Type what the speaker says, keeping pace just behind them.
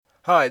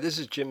Hi, this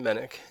is Jim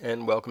Menick,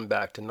 and welcome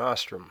back to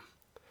Nostrum.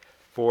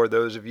 For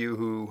those of you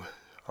who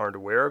aren't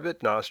aware of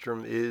it,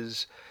 Nostrum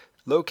is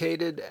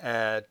located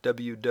at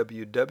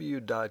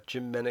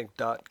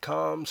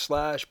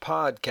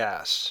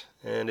www.jimmenick.com/podcasts.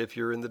 And if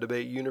you're in the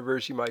debate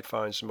universe, you might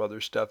find some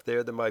other stuff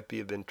there that might be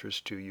of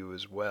interest to you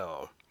as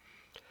well.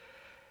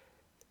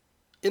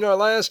 In our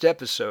last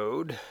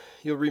episode,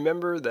 you'll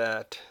remember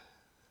that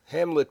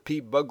Hamlet P.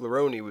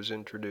 Buglaroni was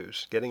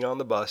introduced, getting on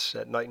the bus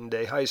at Night and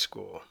Day High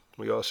School.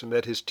 We also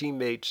met his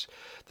teammates,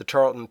 the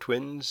Tarleton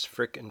twins,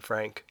 Frick and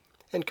Frank,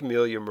 and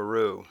Camellia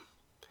Maru.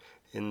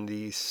 In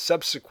the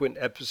subsequent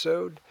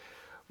episode,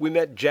 we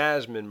met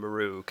Jasmine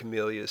Maru,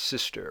 Camelia's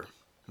sister.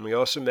 And we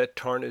also met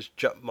Tarnish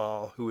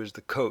Jutmal, who is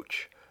the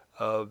coach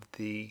of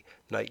the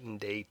Night and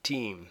Day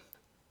team.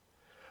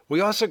 We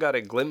also got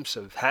a glimpse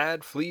of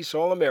Had Fleece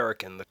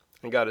All-American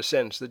and got a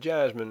sense that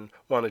Jasmine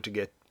wanted to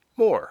get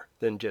more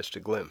than just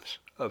a glimpse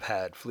of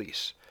Had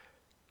Fleece,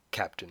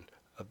 captain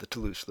of the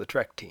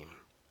Toulouse-Lautrec team.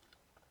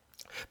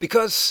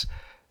 Because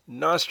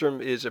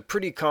Nostrum is a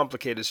pretty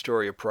complicated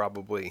story, it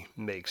probably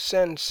makes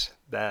sense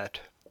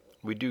that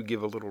we do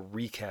give a little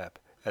recap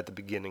at the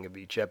beginning of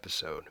each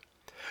episode.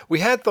 We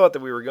had thought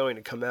that we were going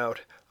to come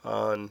out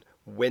on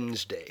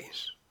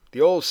Wednesdays.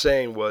 The old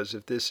saying was,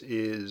 if this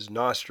is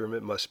Nostrum,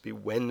 it must be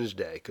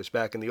Wednesday, because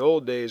back in the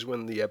old days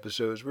when the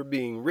episodes were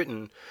being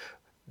written,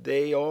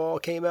 they all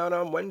came out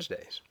on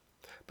Wednesdays.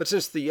 But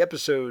since the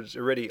episodes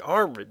already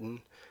are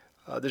written,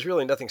 there's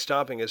really nothing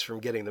stopping us from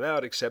getting them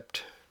out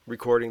except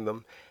recording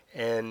them,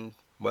 and,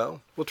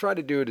 well, we'll try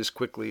to do it as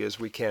quickly as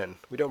we can.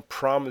 We don't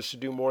promise to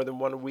do more than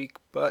one a week,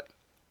 but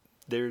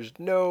there's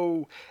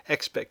no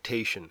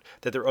expectation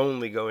that they're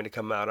only going to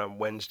come out on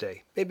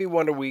Wednesday. Maybe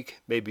one a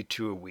week, maybe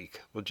two a week.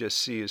 We'll just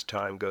see as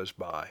time goes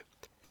by.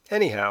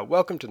 Anyhow,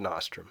 welcome to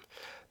Nostrum,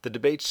 the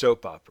debate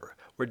soap opera,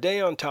 where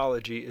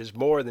deontology is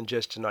more than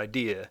just an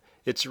idea,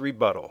 it's a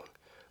rebuttal,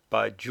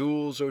 by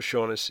Jules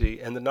O'Shaughnessy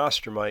and the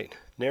Nostrumite,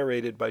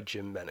 narrated by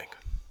Jim Menick.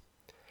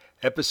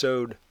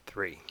 Episode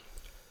 3.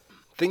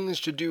 Things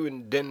to do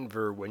in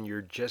Denver when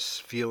you're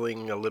just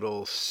feeling a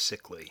little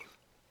sickly.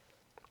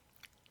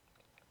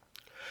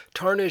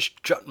 Tarnish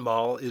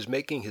Jutmal is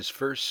making his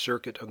first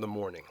circuit of the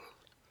morning.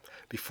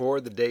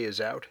 Before the day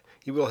is out,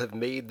 he will have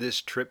made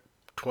this trip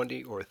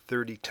 20 or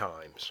 30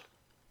 times.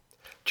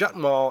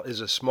 Jutmal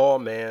is a small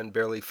man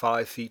barely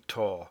 5 feet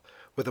tall,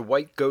 with a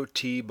white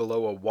goatee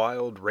below a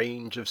wild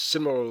range of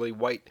similarly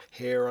white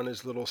hair on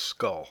his little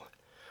skull.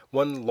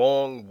 One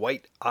long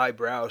white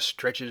eyebrow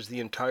stretches the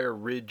entire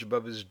ridge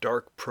above his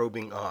dark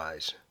probing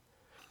eyes.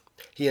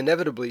 He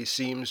inevitably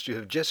seems to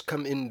have just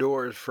come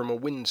indoors from a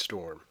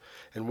windstorm,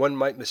 and one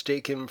might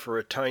mistake him for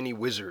a tiny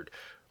wizard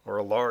or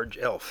a large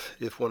elf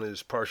if one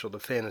is partial to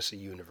fantasy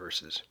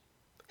universes.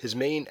 His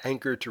main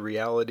anchor to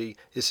reality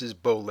is his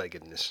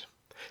bow-leggedness,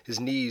 his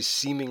knees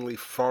seemingly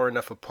far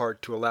enough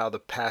apart to allow the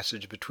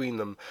passage between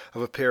them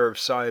of a pair of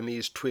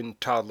Siamese twin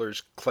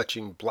toddlers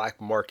clutching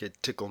black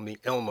market tickle-me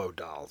Elmo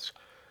dolls.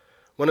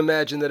 One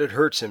imagines that it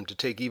hurts him to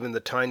take even the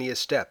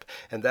tiniest step,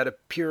 and that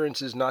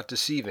appearance is not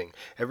deceiving,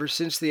 ever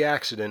since the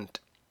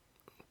accident.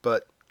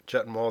 But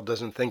Jutmal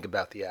doesn't think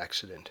about the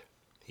accident.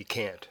 He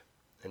can't,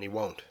 and he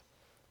won't.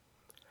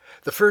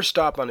 The first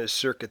stop on his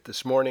circuit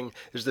this morning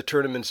is the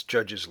tournament's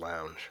judges'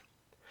 lounge.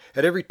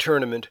 At every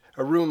tournament,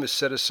 a room is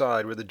set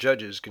aside where the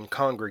judges can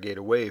congregate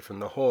away from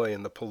the hoi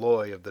and the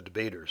polloi of the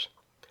debaters.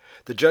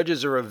 The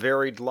judges are a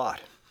varied lot.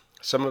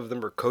 Some of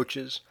them are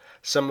coaches.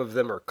 Some of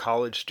them are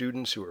college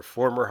students who are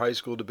former high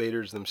school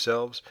debaters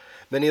themselves.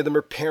 Many of them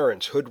are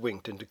parents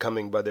hoodwinked into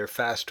coming by their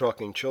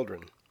fast-talking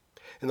children.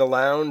 In the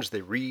lounge,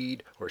 they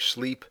read or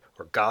sleep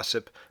or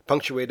gossip,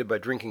 punctuated by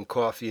drinking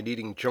coffee and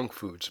eating junk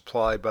food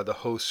supplied by the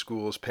host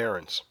school's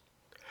parents.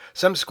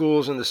 Some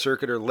schools in the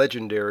circuit are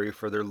legendary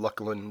for their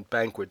Lucklin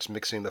banquets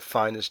mixing the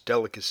finest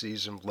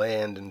delicacies of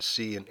land and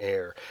sea and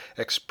air,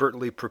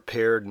 expertly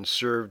prepared and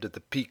served at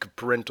the peak of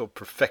parental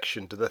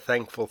perfection to the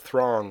thankful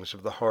throngs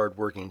of the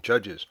hard-working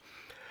judges.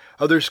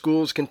 Other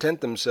schools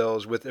content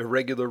themselves with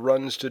irregular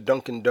runs to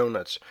Dunkin'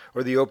 Donuts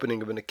or the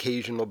opening of an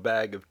occasional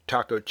bag of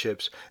taco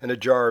chips and a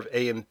jar of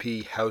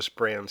A&P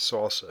house-brand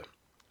salsa.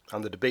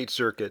 On the debate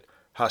circuit,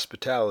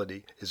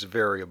 hospitality is a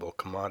variable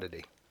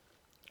commodity.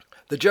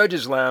 The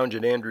judges' lounge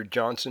at Andrew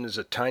Johnson is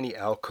a tiny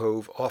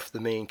alcove off the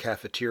main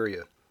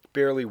cafeteria,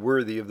 barely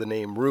worthy of the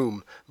name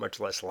room, much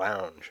less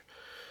lounge.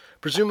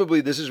 Presumably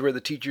this is where the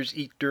teachers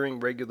eat during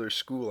regular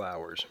school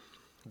hours.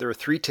 There are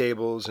 3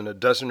 tables and a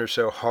dozen or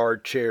so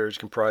hard chairs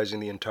comprising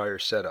the entire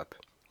setup.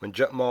 When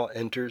Jutmal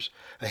enters,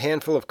 a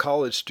handful of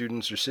college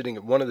students are sitting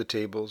at one of the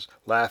tables,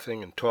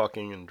 laughing and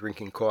talking and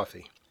drinking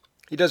coffee.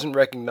 He doesn't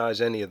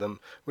recognize any of them,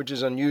 which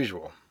is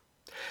unusual.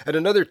 At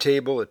another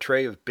table, a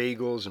tray of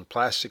bagels and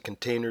plastic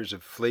containers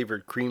of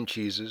flavored cream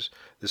cheeses,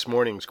 this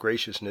morning's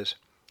graciousness,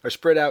 are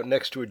spread out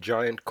next to a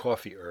giant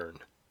coffee urn.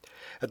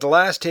 At the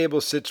last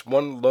table sits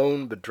one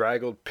lone,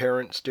 bedraggled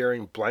parent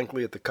staring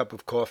blankly at the cup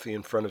of coffee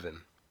in front of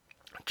him.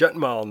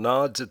 Jutmal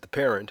nods at the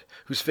parent,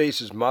 whose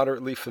face is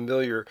moderately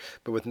familiar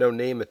but with no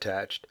name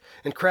attached,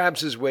 and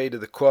crabs his way to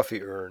the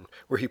coffee urn,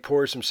 where he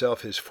pours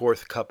himself his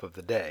fourth cup of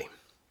the day.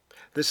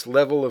 This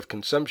level of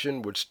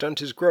consumption would stunt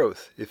his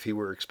growth if he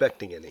were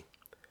expecting any.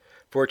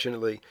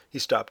 Fortunately, he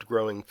stopped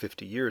growing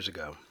 50 years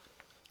ago.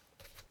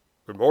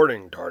 "Good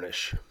morning,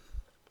 Tarnish."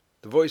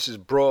 The voice is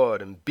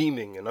broad and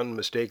beaming and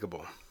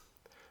unmistakable.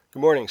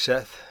 "Good morning,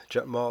 Seth,"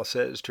 Jutmal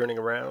says, turning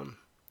around.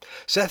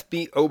 Seth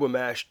B.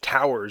 Obamash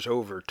towers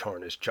over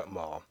Tarnish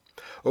Jutmal.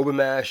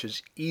 Obamash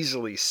is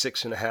easily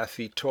 6.5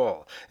 feet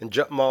tall, and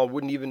Jutmal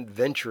wouldn't even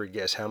venture a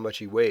guess how much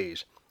he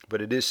weighs,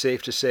 but it is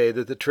safe to say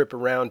that the trip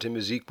around him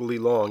is equally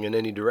long in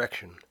any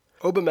direction.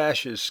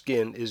 Obamash's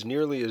skin is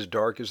nearly as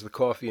dark as the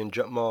coffee in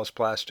Jutmal's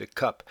plastic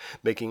cup,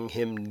 making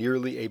him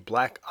nearly a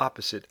black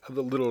opposite of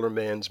the littler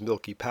man's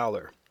milky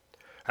pallor.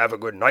 "Have a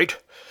good night?"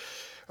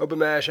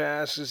 Obamash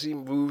asks as he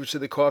moves to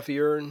the coffee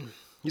urn.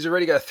 He's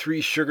already got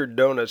 3 sugared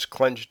donuts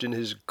clenched in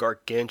his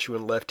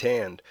gargantuan left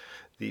hand,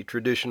 the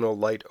traditional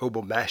light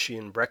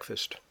Obamashian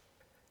breakfast.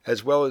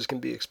 "As well as can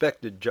be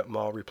expected,"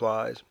 Jutmal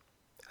replies.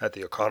 "At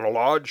the O'Connell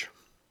Lodge?"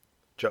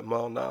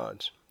 Jutmal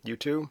nods. "You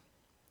too?"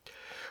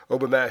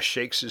 Obamash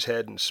shakes his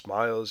head and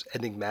smiles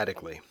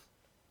enigmatically.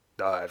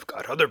 "I've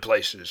got other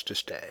places to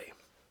stay."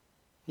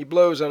 He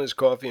blows on his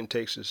coffee and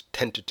takes his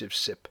tentative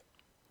sip.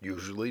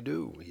 "Usually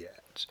do," he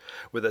adds,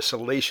 with a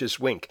salacious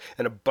wink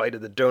and a bite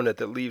of the donut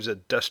that leaves a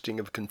dusting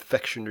of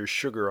confectioner's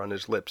sugar on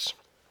his lips.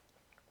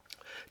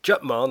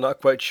 Jutmal,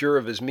 not quite sure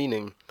of his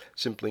meaning,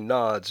 simply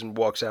nods and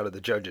walks out of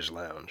the judge's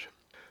lounge.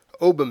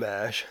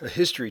 Obamash, a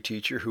history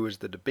teacher who is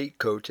the debate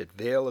coach at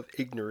Vale of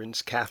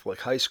Ignorance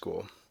Catholic High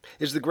School,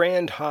 is the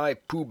grand high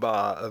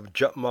poobah of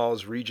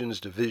Jutmal's region's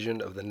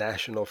division of the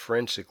National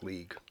Forensic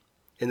League.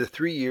 In the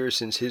 3 years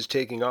since his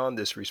taking on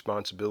this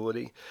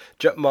responsibility,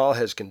 Jutmal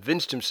has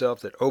convinced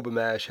himself that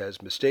Obamash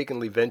has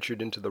mistakenly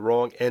ventured into the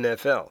wrong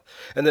NFL,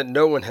 and that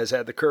no one has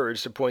had the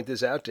courage to point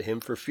this out to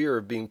him for fear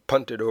of being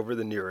punted over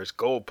the nearest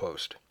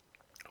goalpost,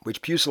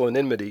 which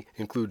pusillanimity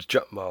includes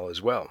Jutmal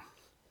as well.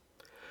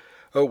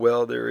 "Oh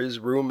well, there is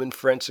room in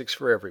forensics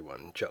for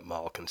everyone,"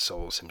 Jutmal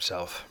consoles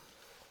himself.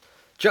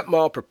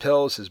 Jutmal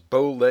propels his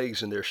bow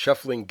legs in their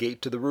shuffling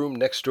gait to the room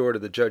next door to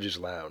the judge's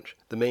lounge,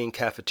 the main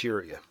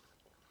cafeteria.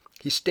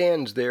 He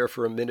stands there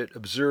for a minute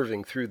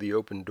observing through the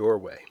open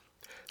doorway.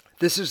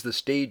 This is the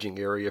staging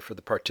area for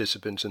the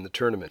participants in the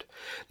tournament,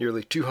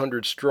 nearly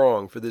 200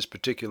 strong for this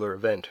particular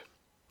event.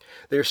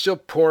 They are still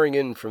pouring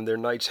in from their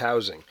night's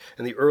housing,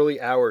 and the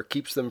early hour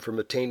keeps them from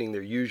attaining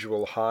their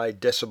usual high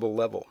decibel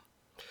level.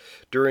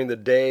 During the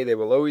day they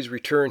will always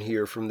return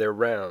here from their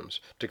rounds,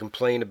 to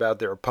complain about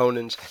their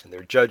opponents and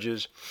their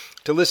judges,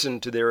 to listen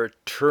to their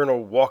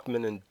eternal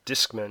walkmen and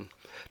discmen,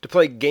 to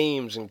play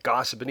games and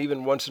gossip, and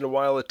even once in a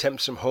while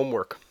attempt some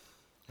homework.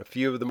 A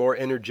few of the more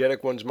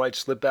energetic ones might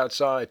slip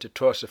outside to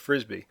toss a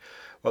frisbee,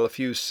 while a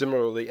few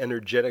similarly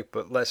energetic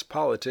but less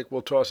politic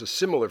will toss a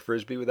similar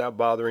frisbee without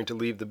bothering to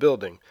leave the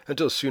building,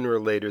 until sooner or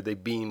later they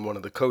bean one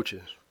of the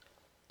coaches.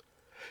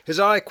 His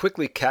eye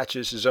quickly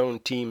catches his own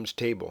team's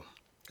table.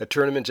 At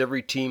tournaments,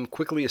 every team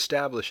quickly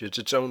establishes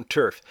its own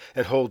turf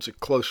and holds it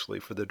closely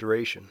for the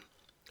duration.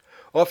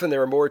 Often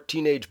there are more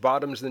teenage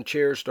bottoms than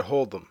chairs to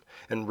hold them,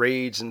 and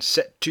raids and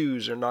set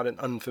twos are not an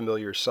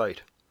unfamiliar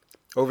sight.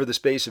 Over the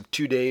space of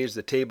 2 days,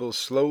 the tables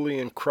slowly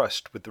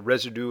encrust with the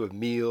residue of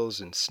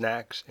meals and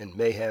snacks and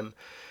mayhem,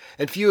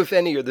 and few, if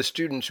any, are the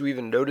students who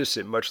even notice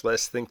it, much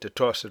less think to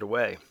toss it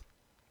away.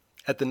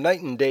 At the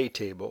night and day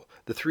table,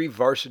 the 3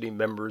 varsity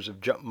members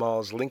of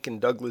Jutmal's Lincoln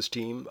Douglas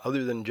team,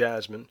 other than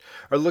Jasmine,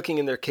 are looking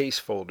in their case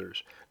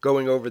folders,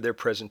 going over their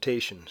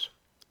presentations.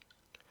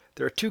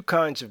 There are 2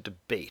 kinds of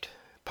debate.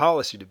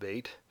 Policy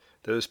debate,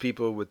 those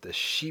people with the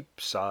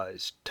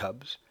sheep-sized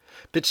tubs,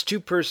 pits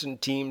 2-person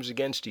teams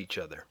against each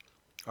other,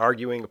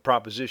 arguing a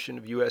proposition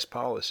of U.S.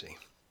 policy.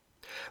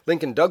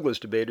 Lincoln Douglas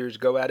debaters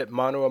go at it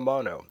mano a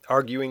mano,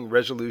 arguing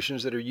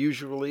resolutions that are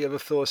usually of a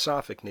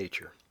philosophic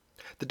nature.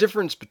 The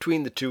difference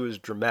between the 2 is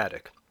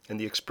dramatic, and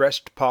the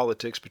expressed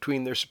politics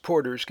between their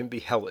supporters can be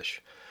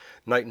hellish.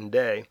 Night and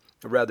Day,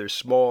 a rather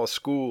small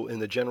school in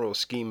the general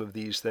scheme of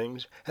these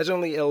things, has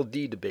only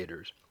LD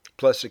debaters,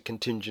 plus a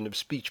contingent of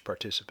speech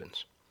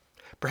participants.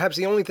 Perhaps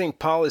the only thing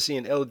policy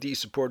and LD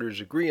supporters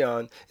agree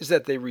on is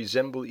that they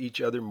resemble each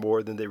other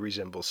more than they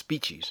resemble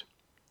speechies.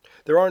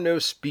 There are no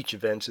speech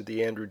events at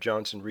the Andrew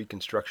Johnson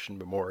Reconstruction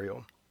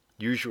Memorial.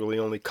 Usually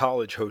only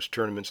college host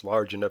tournaments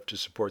large enough to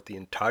support the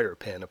entire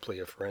panoply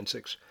of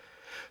forensics.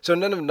 So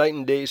none of Night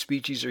and Day's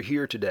speeches are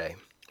here today,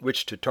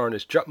 which to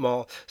Tarnish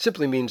Jutmal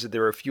simply means that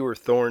there are fewer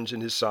thorns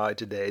in his side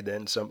today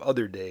than some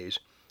other days,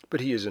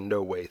 but he is in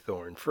no way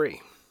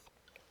thorn-free.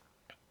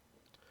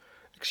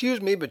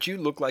 "Excuse me, but you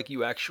look like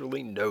you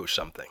actually know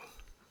something."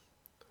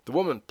 The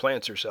woman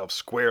plants herself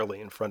squarely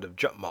in front of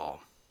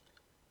Jutmal.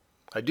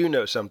 "I do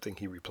know something,"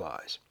 he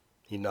replies.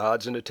 He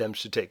nods and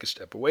attempts to take a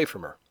step away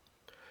from her.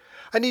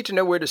 "I need to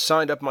know where to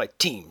sign up my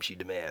team," she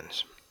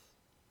demands.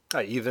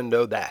 "I even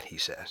know that," he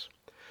says.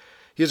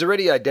 He has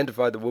already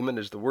identified the woman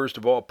as the worst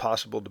of all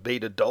possible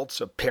debate adults,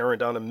 a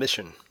parent on a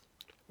mission.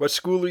 "What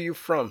school are you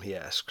from?" he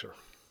asks her.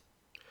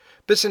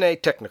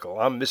 "Bissonnette Technical.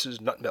 I'm Mrs.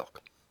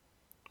 Nutmilk."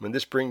 When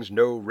this brings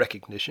no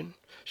recognition,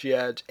 she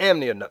adds,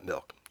 "Amnia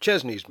Nutmilk,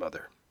 Chesney's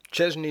mother,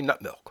 Chesney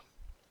Nutmilk."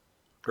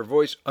 Her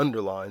voice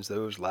underlines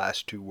those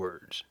last two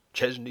words,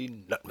 Chesney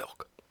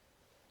Nutmilk.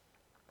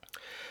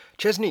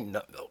 Chesney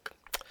Nutmilk.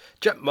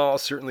 Jet Mall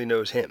certainly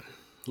knows him.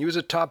 He was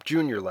a top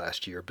junior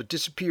last year, but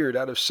disappeared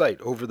out of sight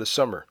over the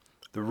summer,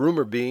 the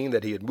rumor being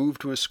that he had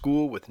moved to a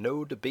school with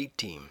no debate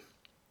team.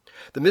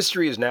 The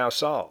mystery is now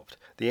solved,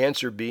 the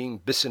answer being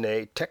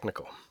Bissonnette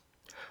Technical.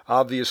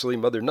 Obviously,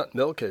 Mother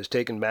Nutmilk has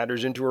taken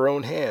matters into her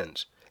own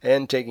hands,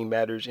 and taking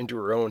matters into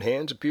her own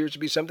hands appears to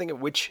be something at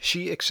which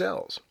she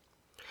excels.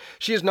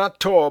 She is not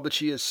tall, but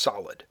she is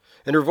solid,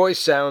 and her voice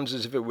sounds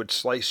as if it would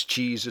slice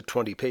cheese at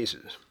 20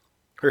 paces.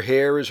 Her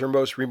hair is her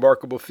most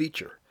remarkable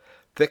feature,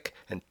 thick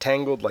and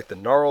tangled like the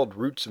gnarled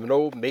roots of an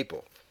old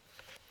maple,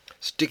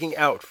 sticking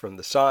out from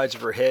the sides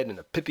of her head in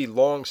a pippy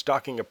long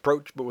stocking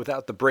approach, but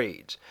without the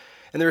braids.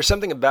 And there is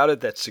something about it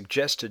that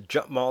suggests to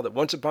Jumpmahl that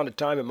once upon a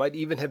time it might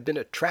even have been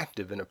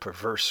attractive in a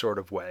perverse sort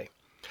of way,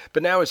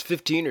 but now is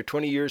 15 or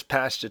 20 years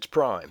past its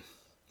prime.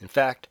 In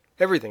fact,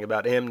 everything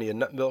about Amnia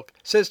Nutmilk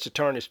says to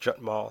Tarnish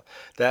Jumpmahl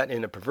that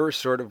in a perverse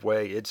sort of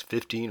way it's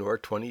 15 or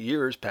 20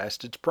 years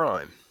past its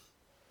prime.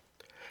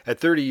 At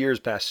 30 years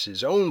past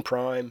his own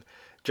prime,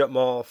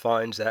 Jumpmahl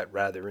finds that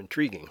rather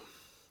intriguing.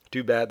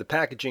 Too bad the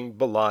packaging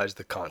belies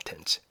the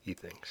contents, he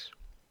thinks.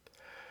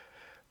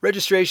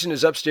 Registration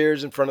is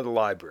upstairs in front of the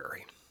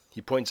library.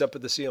 He points up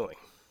at the ceiling.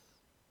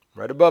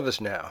 Right above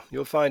us now.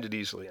 You'll find it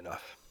easily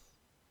enough.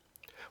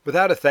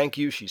 Without a thank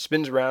you, she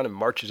spins around and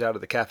marches out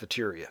of the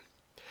cafeteria.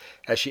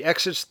 As she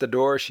exits the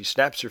door, she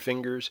snaps her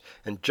fingers,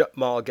 and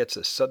Jumpmahl gets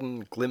a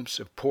sudden glimpse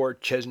of poor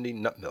Chesney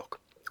Nutmilk,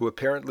 who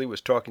apparently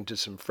was talking to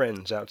some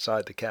friends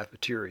outside the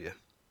cafeteria.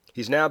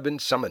 He's now been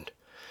summoned,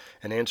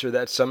 and answer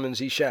that summons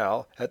he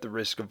shall, at the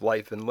risk of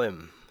life and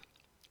limb.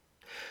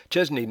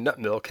 Chesney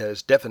Nutmilk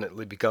has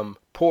definitely become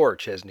poor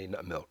Chesney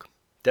Nutmilk,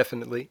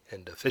 definitely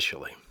and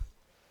officially.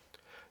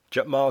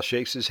 Jumpmahl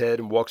shakes his head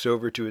and walks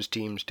over to his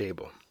team's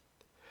table.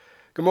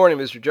 "Good morning,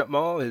 Mr.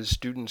 Jumpmahl." His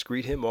students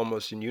greet him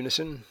almost in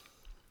unison.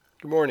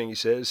 "Good morning," he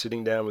says,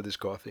 sitting down with his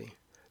coffee.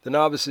 "The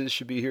novices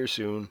should be here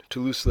soon.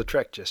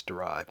 Toulouse-Lautrec just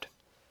arrived."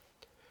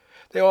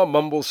 They all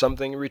mumble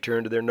something and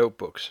return to their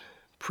notebooks.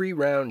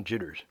 Pre-round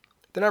jitters.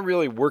 They're not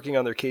really working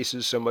on their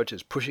cases so much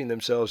as pushing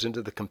themselves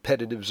into the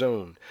competitive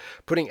zone,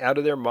 putting out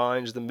of their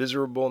minds the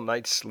miserable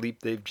night's sleep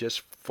they've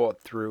just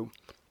fought through,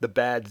 the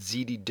bad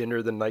ziti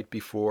dinner the night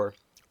before,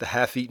 the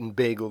half-eaten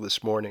bagel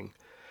this morning.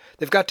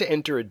 They've got to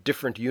enter a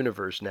different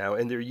universe now,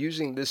 and they're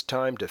using this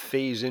time to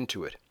phase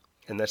into it,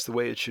 and that's the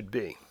way it should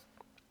be.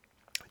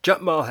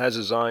 Jumpmahl has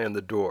his eye on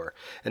the door,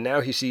 and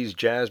now he sees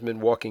Jasmine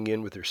walking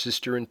in with her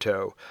sister in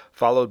tow,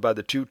 followed by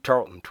the two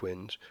Tarleton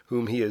twins,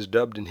 whom he has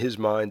dubbed in his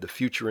mind the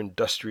future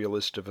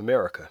industrialist of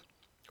America,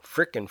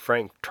 Frick and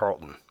Frank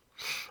Tarleton.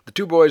 The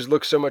two boys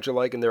look so much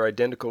alike in their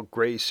identical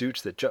gray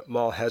suits that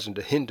Jumpmahl hasn't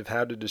a hint of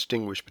how to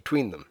distinguish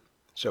between them.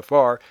 So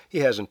far, he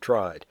hasn't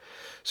tried.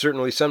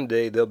 Certainly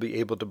someday they'll be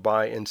able to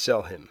buy and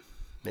sell him.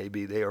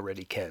 Maybe they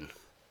already can.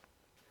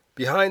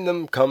 Behind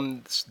them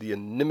comes the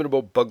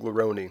inimitable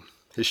Buglaroni,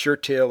 his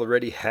shirt-tail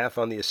already half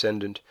on the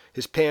ascendant,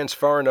 his pants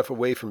far enough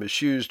away from his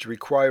shoes to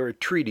require a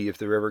treaty if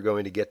they're ever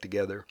going to get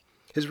together,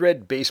 his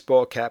red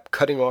baseball cap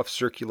cutting off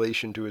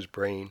circulation to his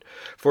brain,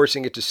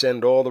 forcing it to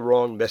send all the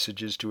wrong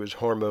messages to his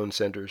hormone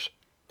centers.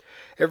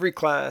 Every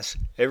class,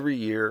 every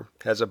year,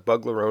 has a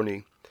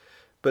Buglaroni,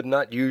 but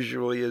not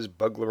usually as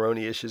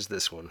Buglaroni-ish as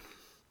this one.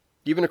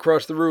 Even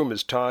across the room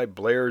his tie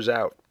blares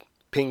out,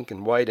 pink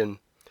and white, and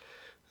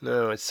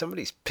no, it's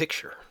somebody's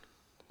picture.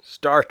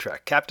 Star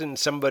Trek, Captain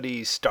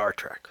somebody's Star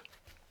Trek.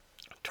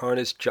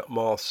 Tarnish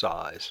Jumpmahl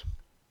sighs.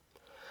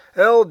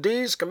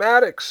 "LD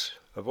schematics,"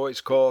 a voice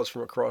calls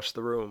from across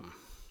the room.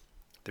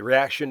 The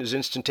reaction is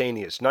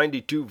instantaneous.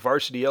 92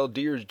 varsity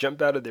LDers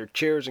jump out of their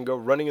chairs and go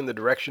running in the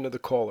direction of the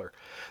caller.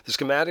 The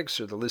schematics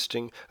are the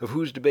listing of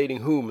who's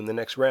debating whom in the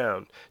next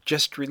round,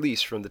 just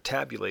released from the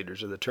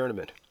tabulators of the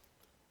tournament.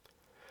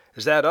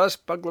 "Is that us?"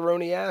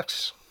 Buglaroni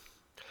asks.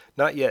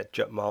 "Not yet,"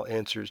 Jumpmahl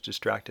answers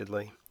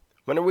distractedly.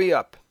 "When are we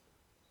up?"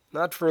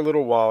 "Not for a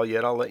little while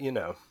yet, I'll let you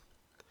know."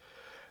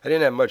 "I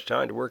didn't have much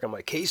time to work on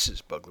my cases,"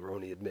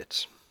 Buglaroni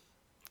admits.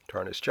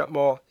 Tarnish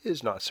Jumpmahl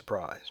is not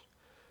surprised.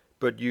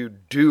 "But you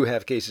do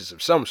have cases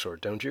of some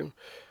sort, don't you?"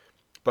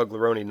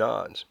 Buglaroni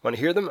nods. "Want to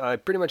hear them? I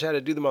pretty much had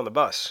to do them on the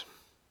bus."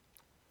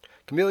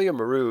 Camelia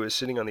Maru is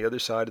sitting on the other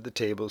side of the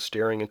table,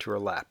 staring into her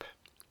lap.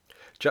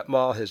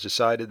 Jumpmahl has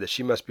decided that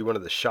she must be one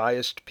of the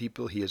shyest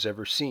people he has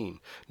ever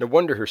seen. No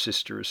wonder her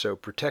sister is so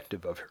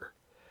protective of her.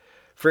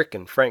 Frick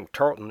and Frank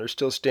Tarleton are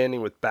still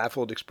standing with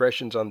baffled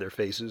expressions on their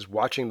faces,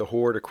 watching the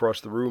horde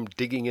across the room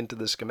digging into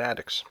the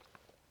schematics.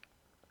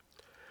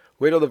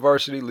 "Wait till the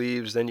varsity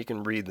leaves, then you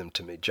can read them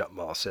to me,"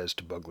 Jumpmahl says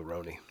to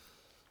Buglaroni.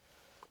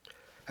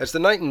 As the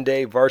night and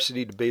day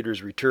varsity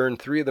debaters return,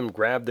 3 of them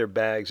grab their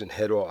bags and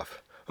head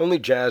off. Only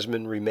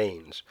Jasmine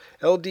remains.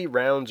 LD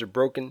rounds are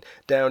broken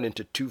down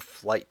into 2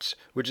 flights,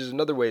 which is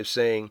another way of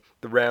saying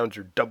the rounds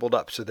are doubled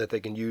up so that they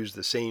can use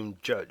the same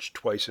judge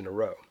twice in a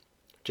row.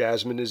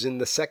 Jasmine is in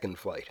the 2nd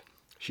flight.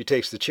 She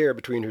takes the chair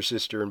between her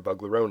sister and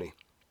Buglaroni.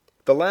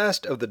 The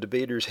last of the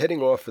debaters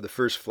heading off for the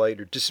first flight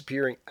are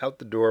disappearing out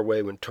the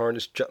doorway when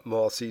Tarnished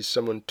Jutmal sees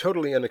someone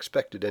totally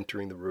unexpected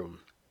entering the room.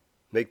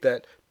 Make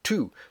that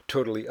 2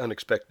 totally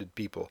unexpected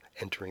people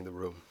entering the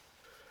room.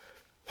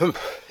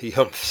 Humph, he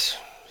humphs,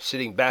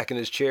 sitting back in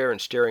his chair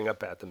and staring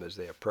up at them as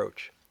they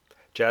approach.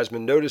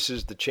 Jasmine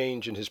notices the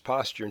change in his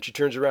posture, and she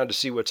turns around to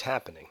see what's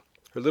happening.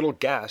 Her little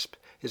gasp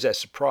is as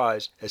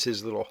surprised as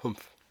his little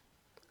humph.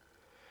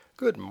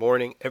 "Good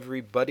morning,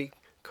 everybody,"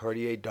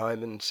 Cartier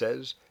Diamond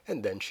says,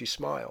 and then she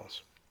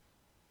smiles.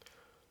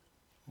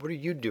 "What are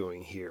you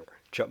doing here?"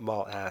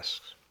 Jutmal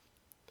asks.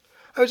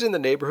 "I was in the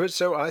neighborhood,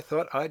 so I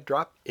thought I'd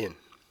drop in."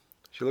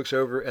 She looks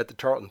over at the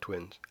Tarleton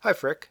twins. "Hi,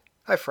 Frick.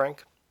 Hi,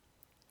 Frank."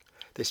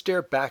 They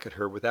stare back at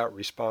her without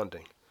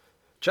responding.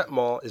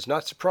 Jutmal is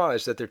not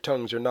surprised that their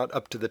tongues are not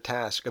up to the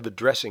task of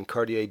addressing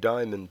Cartier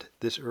Diamond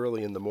this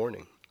early in the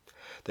morning.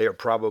 They are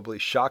probably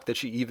shocked that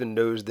she even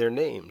knows their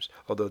names,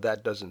 although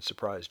that doesn't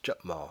surprise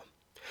Jutmal.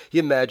 He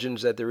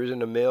imagines that there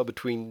isn't a male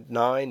between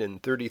 9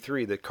 and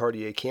 33 that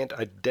Cartier can't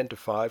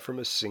identify from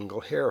a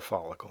single hair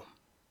follicle.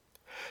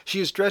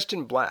 She is dressed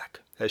in black,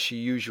 as she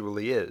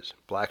usually is.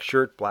 Black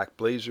shirt, black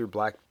blazer,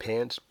 black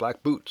pants,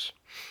 black boots.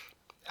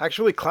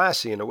 Actually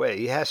classy in a way,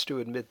 he has to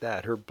admit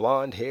that. Her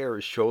blonde hair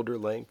is shoulder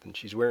length and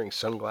she's wearing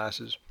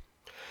sunglasses.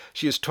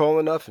 She is tall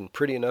enough and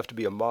pretty enough to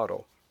be a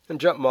model, and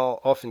Jutmal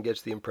often gets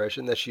the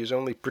impression that she is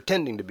only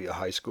pretending to be a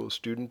high school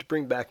student to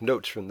bring back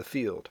notes from the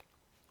field.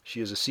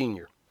 She is a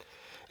senior,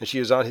 and she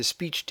is on his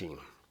speech team,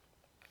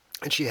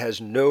 and she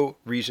has no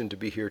reason to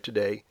be here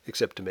today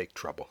except to make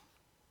trouble.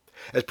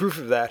 As proof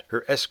of that,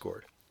 her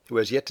escort, who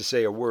has yet to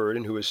say a word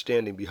and who is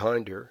standing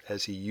behind her,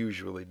 as he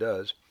usually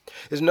does,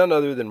 is none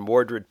other than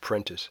Mordred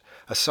Prentice,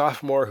 a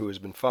sophomore who has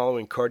been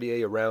following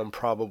Cartier around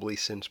probably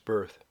since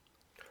birth.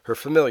 Her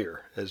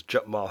familiar, as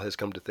Jutmal has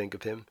come to think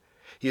of him.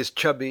 He is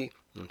chubby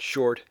and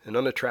short and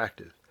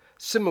unattractive,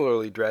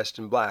 similarly dressed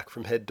in black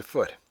from head to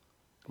foot,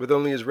 with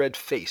only his red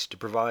face to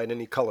provide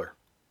any color.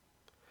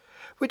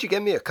 "Would you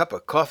get me a cup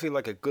of coffee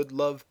like a good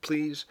love,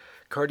 please?"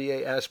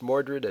 Cartier asks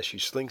Mordred as she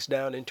slinks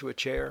down into a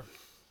chair.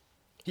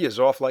 He is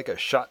off like a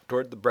shot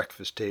toward the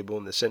breakfast table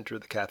in the center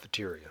of the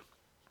cafeteria.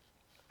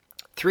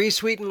 "3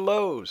 sweetened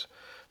loaves,"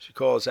 she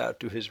calls out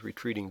to his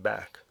retreating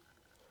back.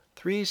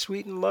 "3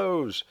 sweetened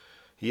loaves,"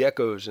 he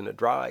echoes in a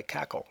dry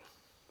cackle.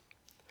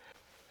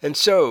 "And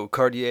so,"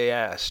 Cartier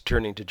asks,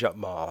 turning to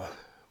Jutmal,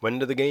 "when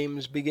do the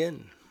games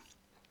begin?"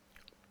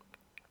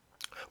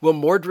 Will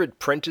Mordred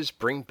Prentice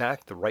bring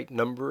back the right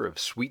number of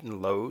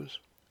sweetened loaves?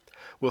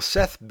 Will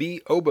Seth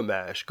B.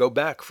 Obamash go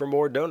back for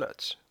more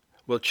donuts?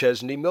 Will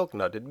Chesney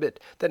Milknut admit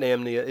that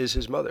Amnia is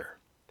his mother?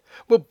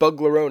 Will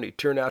Buglaroni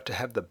turn out to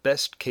have the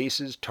best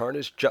cases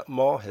Tarnished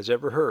Jutmal has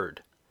ever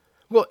heard?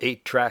 Will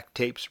 8-track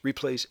tapes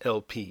replace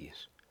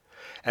LPs?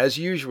 As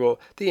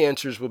usual, the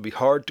answers will be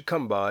hard to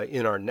come by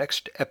in our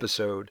next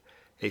episode,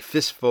 A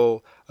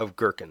Fistful of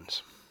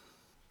Gherkins.